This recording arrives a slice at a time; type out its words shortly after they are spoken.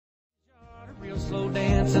Slow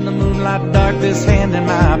dance in the moonlight dark, this hand in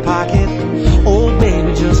my pocket. Oh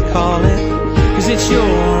baby, just call it, 'cause it's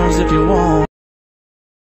yours if you want.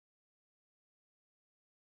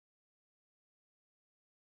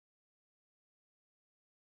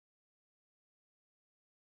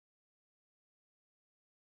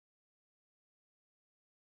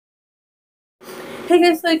 Hey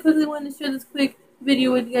guys, so I quickly wanted to share this quick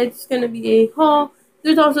video with you guys. It's going to be a haul.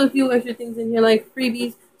 There's also a few extra things in here like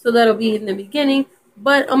freebies, so that'll be in the beginning.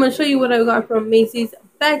 But I'm going to show you what I got from Macy's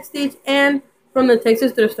Backstage and from the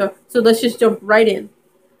Texas thrift store. So let's just jump right in.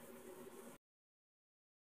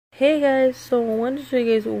 Hey guys, so I wanted to show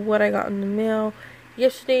you guys what I got in the mail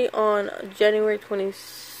yesterday on January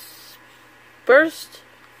 21st.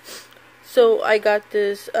 So I got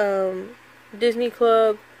this Disney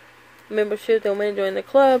Club membership that I'm going to join the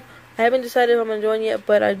club. I haven't decided if I'm going to join yet,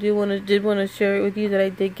 but I did want to share it with you that I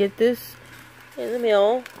did get this in the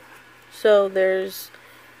mail. So there's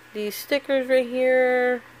these stickers right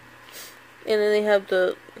here, and then they have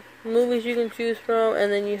the movies you can choose from,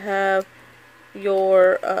 and then you have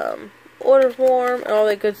your order form and all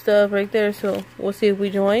that good stuff right there. So we'll see if we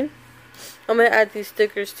join. I'm going to add these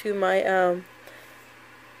stickers to my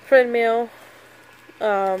friend mail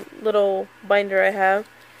little binder I have.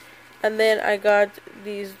 And then I got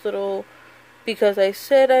these little because I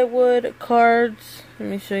said I would cards. Let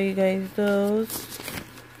me show you guys those.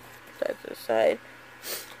 Side to side.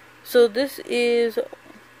 So this is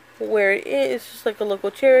where it is. It's just like a local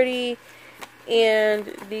charity.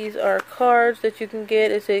 And these are cards that you can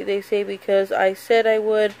get. They say because I said I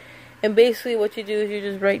would. And basically what you do is you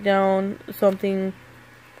just write down something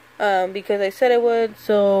because I said I would.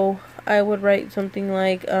 So I would write something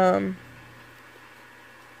like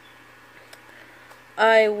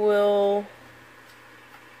I will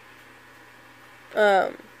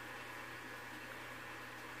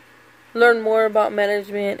learn more about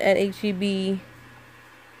management at HEB, you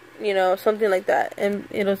know, something like that, and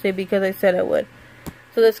it'll say because I said I would.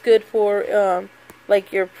 So that's good for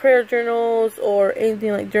like your prayer journals or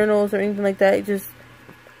anything like journals or anything like that. You just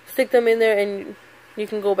stick them in there and you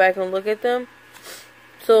can go back and look at them.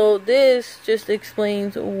 So this just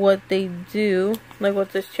explains what they do, like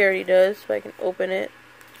what this charity does. So I can open it.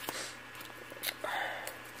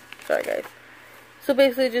 Sorry guys. So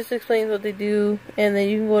basically it just explains what they do, and then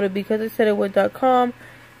you can go to becauseIsaidItwould.com,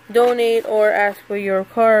 donate, or ask for your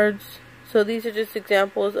cards. So these are just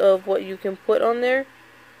examples of what you can put on there.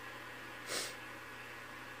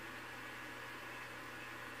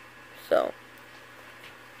 So,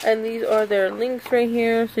 and these are their links right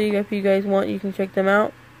here, so if you guys want, you can check them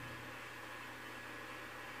out.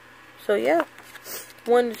 So yeah,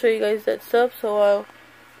 wanted to show you guys that stuff, so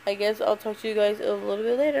I guess I'll talk to you guys a little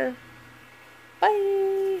bit later.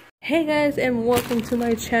 Bye! Hey guys, and welcome to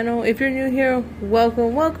my channel. If you're new here,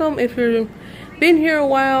 welcome. If you've been here a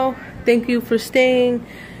while, thank you for staying.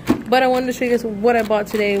 But I wanted to show you guys what I bought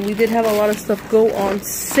today. We did have a lot of stuff go on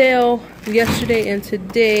sale yesterday and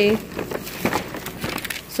today.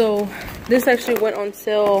 So this actually went on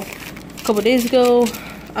sale a couple days ago.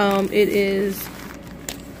 It is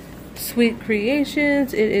Sweet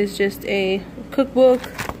Creations. It is just a cookbook.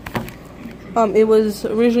 It was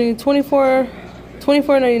originally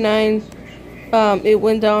 $24.99. It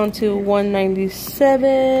went down to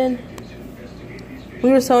 $197.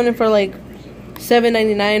 We were selling it for like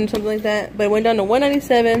 $7.99 or something like that, but it went down to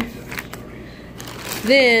 $197.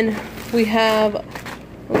 Then we have,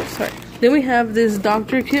 Then we have this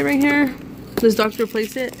doctor kit right here. This doctor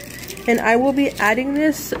place it, and I will be adding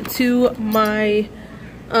this to my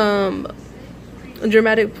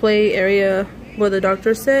dramatic play area where the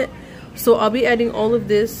doctor set. So I'll be adding all of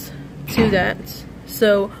this to that.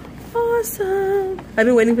 So awesome! I've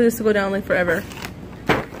been waiting for this to go down like forever.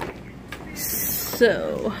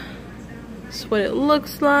 So that's what it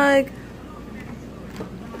looks like.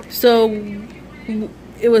 So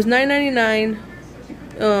it was $9.99.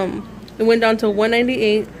 It went down to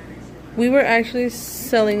 $198. We were actually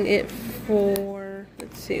selling it for,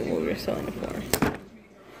 let's see what we were selling it for.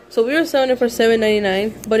 So we were selling it for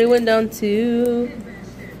 $7.99, but it went down to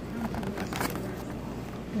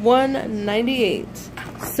 $198.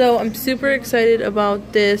 So I'm super excited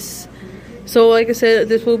about this. So like I said,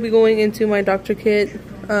 this will be going into my doctor kit,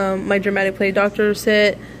 my dramatic play doctor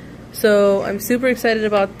set. So I'm super excited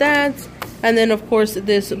about that. And then of course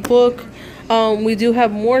this book. We do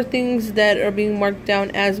have more things that are being marked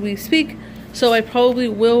down as we speak. So I probably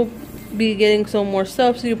will be getting some more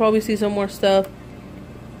stuff. So you'll probably see some more stuff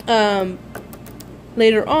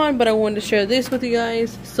later on. But I wanted to share this with you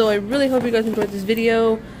guys. So I really hope you guys enjoyed this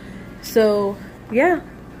video. So yeah.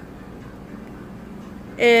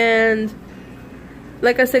 And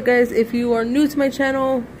like I said, guys, if you are new to my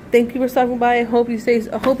channel, thank you for stopping by. I hope you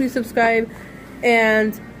subscribe,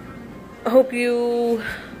 and I hope you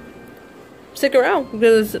stick around,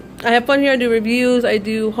 because I have fun here. I do reviews, I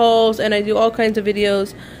do hauls, and I do all kinds of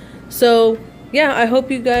videos. So yeah, I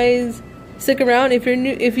hope you guys stick around. If you're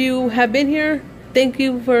new, if you have been here, thank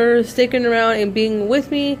you for sticking around and being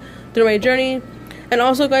with me through my journey. And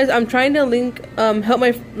also, guys, I'm trying to help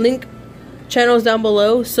my link channels down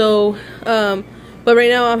below. So but right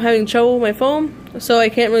now I'm having trouble with my phone, so I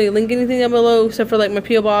can't really link anything down below except for like my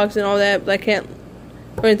PO box and all that. I can't,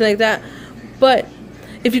 or anything like that. But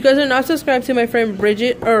if you guys are not subscribed to my friend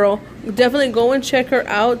Bridget Earl, definitely go and check her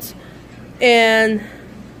out. And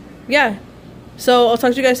yeah, so I'll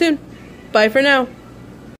talk to you guys soon. Bye for now.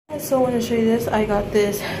 So I want to show you this. I got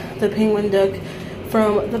the penguin duck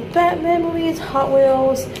from the Batman movies, Hot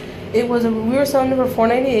Wheels. We were selling it for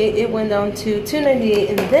 $4.98. It went down to $2.98,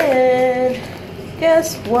 and then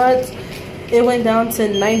guess what? It went down to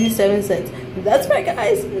 97 cents. That's right,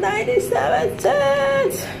 guys, 97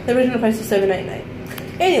 cents. The original price was $7.99.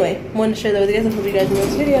 Anyway, wanted to share that with you guys. I hope you guys enjoyed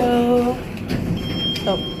this video.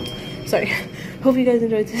 Oh, sorry. Hope you guys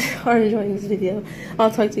are enjoying this video.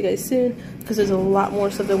 I'll talk to you guys soon, because there's a lot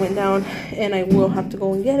more stuff that went down, and I will have to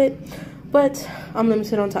go and get it. But I'm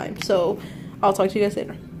limited on time, so I'll talk to you guys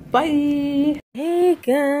later. Bye. Hey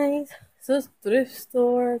guys, so it's thrift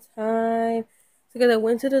store time. So guys, I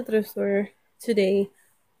went to the thrift store today.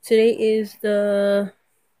 Today is the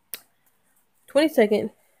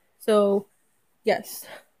 22nd. So yes,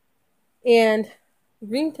 and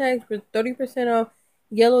green tags were 30% off.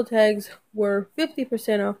 Yellow tags were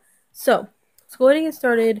 50% off. So let's go ahead and get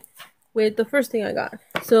started with the first thing I got.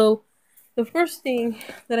 So the first thing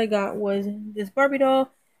that I got was this Barbie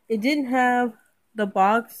doll. It didn't have the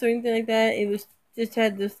box or anything like that. It was just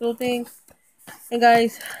had this little thing. And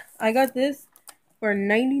guys, I got this for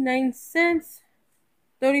 99 cents,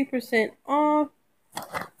 30% off.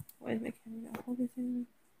 Why is my camera not focusing?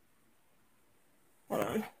 Hold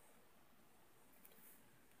on.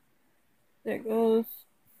 There it goes.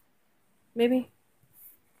 Maybe.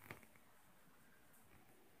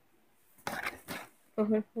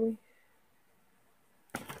 Okay, hold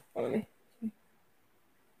on.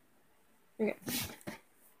 Okay.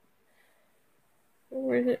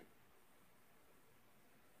 Where is it?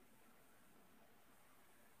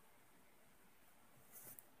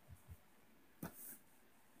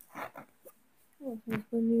 Oh, it's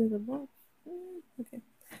going to use a box. Okay.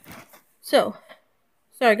 So,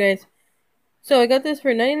 sorry guys. So I got this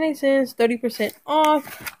for 99 cents, 30%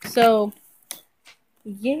 off. So,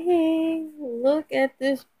 yay! Look at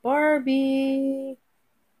this Barbie.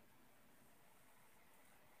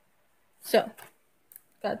 So,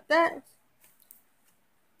 got that.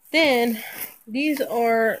 Then, these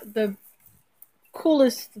are the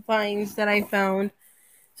coolest finds that I found.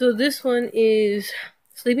 So this one is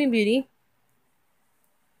Sleeping Beauty.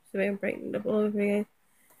 So I can brighten it up a little bit for you guys.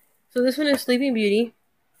 So this one is Sleeping Beauty.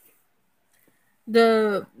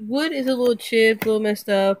 The wood is a little chipped, a little messed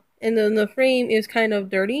up, and then the frame is kind of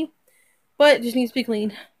dirty, but it just needs to be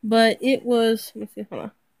cleaned. But it was, let me see, hold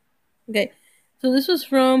on. Okay, so this was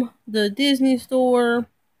from the Disney store,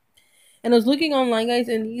 and I was looking online, guys,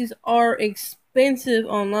 and these are expensive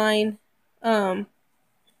online.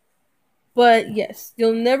 But yes,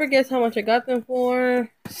 you'll never guess how much I got them for.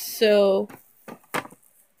 So,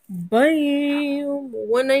 bam,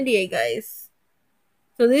 $198, guys.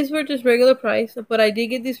 So these were just regular price, but I did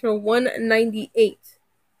get these for $198.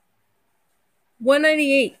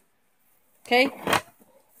 $198. Okay.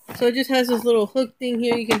 So it just has this little hook thing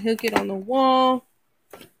here. You can hook it on the wall.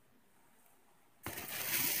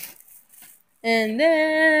 And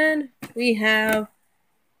then we have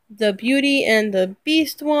the Beauty and the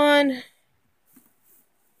Beast one.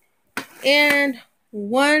 And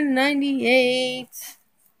 $198.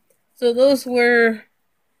 So those were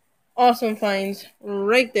awesome finds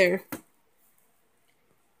right there.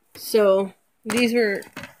 So these were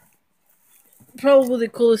probably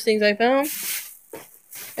the coolest things I found.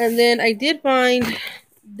 And then I did find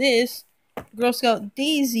this Girl Scout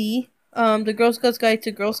Daisy, the Girl Scouts Guide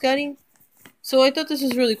to Girl Scouting. So I thought this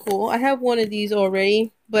was really cool. I have one of these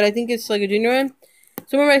already, but I think it's like a junior one.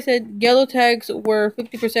 So remember I said yellow tags were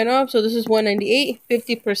 50% off. So this is $198,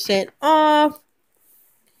 50% off.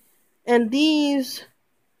 And these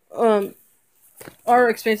are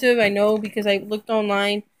expensive, I know, because I looked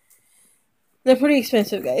online. They're pretty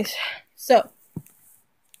expensive, guys. So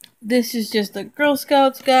this is just the Girl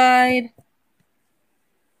Scouts guide.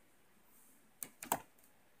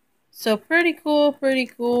 So pretty cool, pretty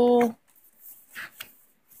cool.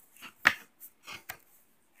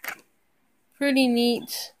 pretty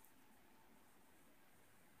neat.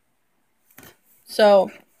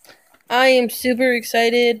 So I am super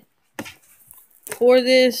excited for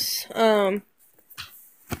this. And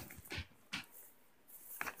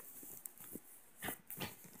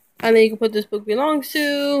then you can put this book belongs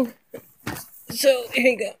to. So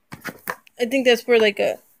here you go. I think that's for like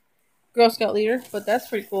a Girl Scout leader, but that's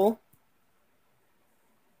pretty cool.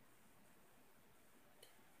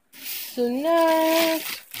 So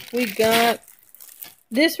next we got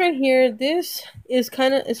this right here. This is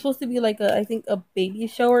it's supposed to be like I think a baby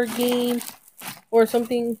shower game or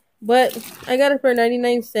something, but I got it for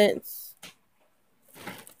 99 cents.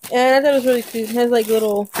 And I thought it was really cute. It has like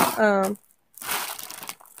little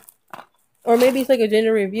or maybe it's like a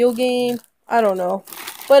gender reveal game. I don't know.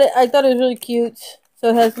 But I thought it was really cute. So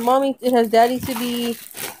it has daddy to be,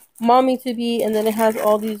 mommy to be, and then it has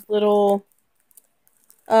all these little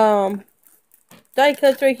die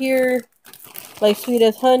cuts right here, like Sweet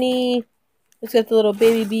as Honey. It's got the little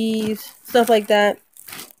baby bees, stuff like that.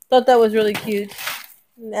 Thought that was really cute.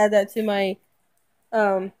 And add that to my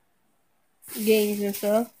games and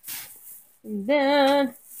stuff. And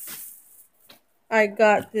then I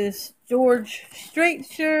got this George Strait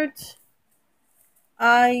shirt.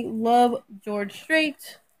 I love George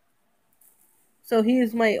Strait. So he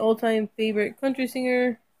is my all-time favorite country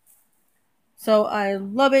singer. So I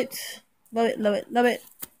love it. Love it, love it, love it.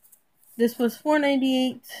 This was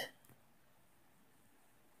 $4.98.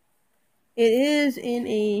 It is in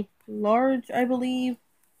a large, I believe.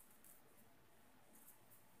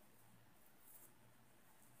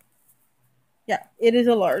 Yeah, it is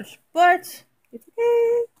a large. But it's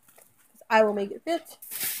okay. I will make it fit.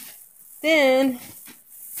 Then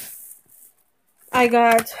I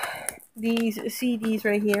got these CDs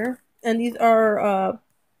right here. And these are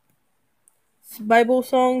Bible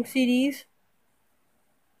song CDs.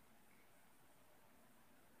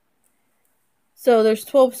 So there's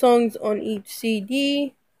 12 songs on each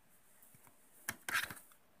CD.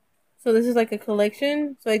 So this is like a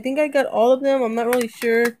collection. So I think I got all of them. I'm not really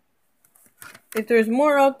sure. If there's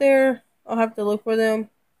more out there, I'll have to look for them.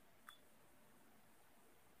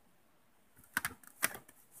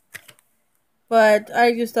 But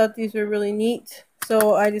I just thought these were really neat.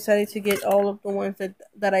 So I decided to get all of the ones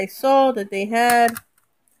that I saw that they had.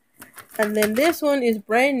 And then this one is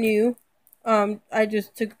brand new. I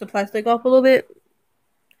just took the plastic off a little bit.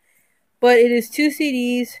 But it is 2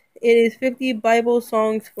 CDs. It is 50 Bible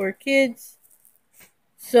songs for kids.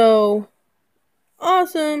 So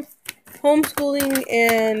awesome. Homeschooling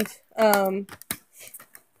and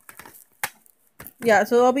yeah,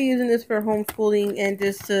 so I'll be using this for homeschooling and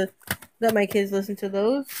just to let my kids listen to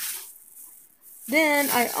those. Then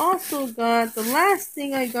I also got the last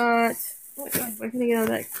thing I got. Oh my god, why can't I get out of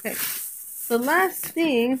that? Okay. The last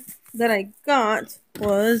thing that I got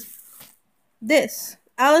was this.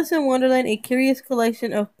 Alice in Wonderland, a curious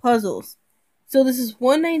collection of puzzles. So this is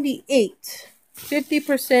 $1.98.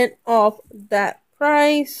 50% off that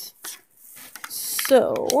price.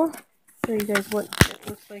 So, show you guys what it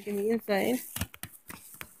looks like in the inside.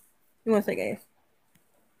 Give me one second.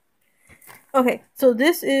 Okay, so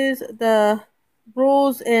this is the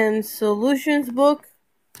Rules and Solutions book.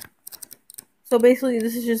 So basically,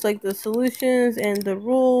 this is just like the solutions and the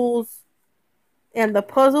rules and the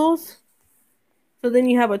puzzles. So then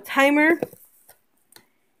you have a timer.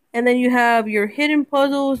 And then you have your hidden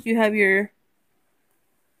puzzles. You have your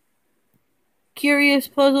curious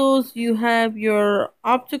puzzles. You have your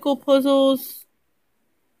optical puzzles.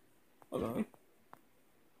 Hold on.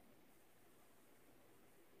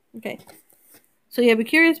 Okay. So you have your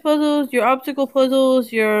curious puzzles, your optical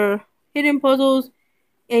puzzles, your hidden puzzles,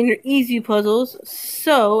 and your easy puzzles.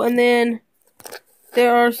 So, and then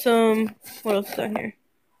there are some, what else is on here?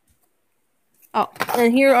 Oh,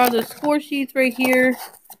 and here are the score sheets right here.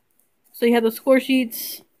 So you have the score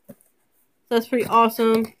sheets. So that's pretty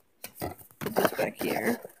awesome. Put this back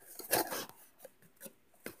here.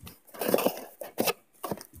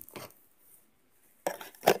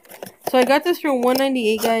 So I got this for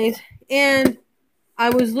 $1.98, guys. And I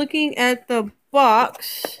was looking at the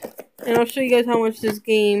box. And I'll show you guys how much this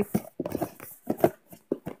game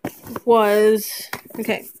was.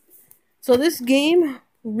 Okay. So this game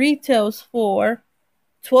retails for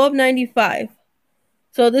 $12.95.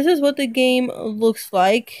 So this is what the game looks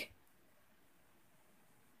like.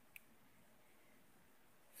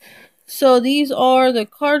 So these are the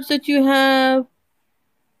cards that you have.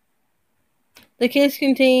 The case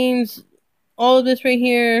contains all of this right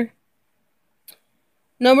here.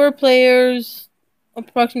 Number of players,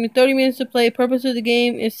 approximately 30 minutes to play. Purpose of the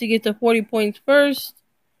game is to get to 40 points first.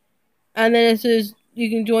 And then it says you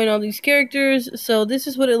can join all these characters. So this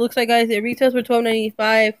is what it looks like, guys. It retails for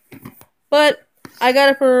 $12.95, but I got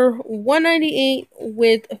it for $198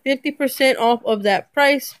 with 50% off of that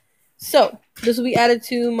price. So this will be added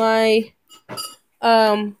to my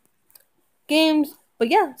games. But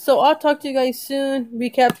yeah, so I'll talk to you guys soon.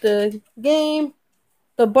 Recap the game,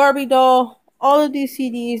 the Barbie doll, all of these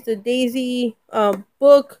CDs, the Daisy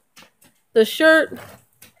book, the shirt,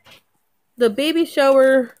 the baby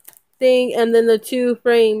shower thing, and then the 2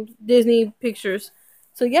 framed Disney pictures.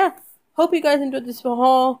 So yeah, hope you guys enjoyed this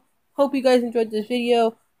haul. Hope you guys enjoyed this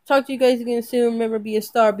video. Talk to you guys again soon. Remember, be a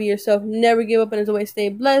star, be yourself, never give up, and as always, stay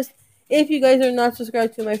blessed. If you guys are not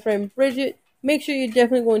subscribed to my friend Bridget, make sure you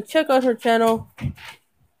definitely go and check out her channel.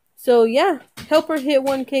 So yeah, help her hit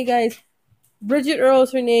 1K, guys. Bridget Earl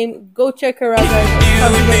is her name. Go check her out, guys.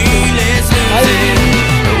 Bye.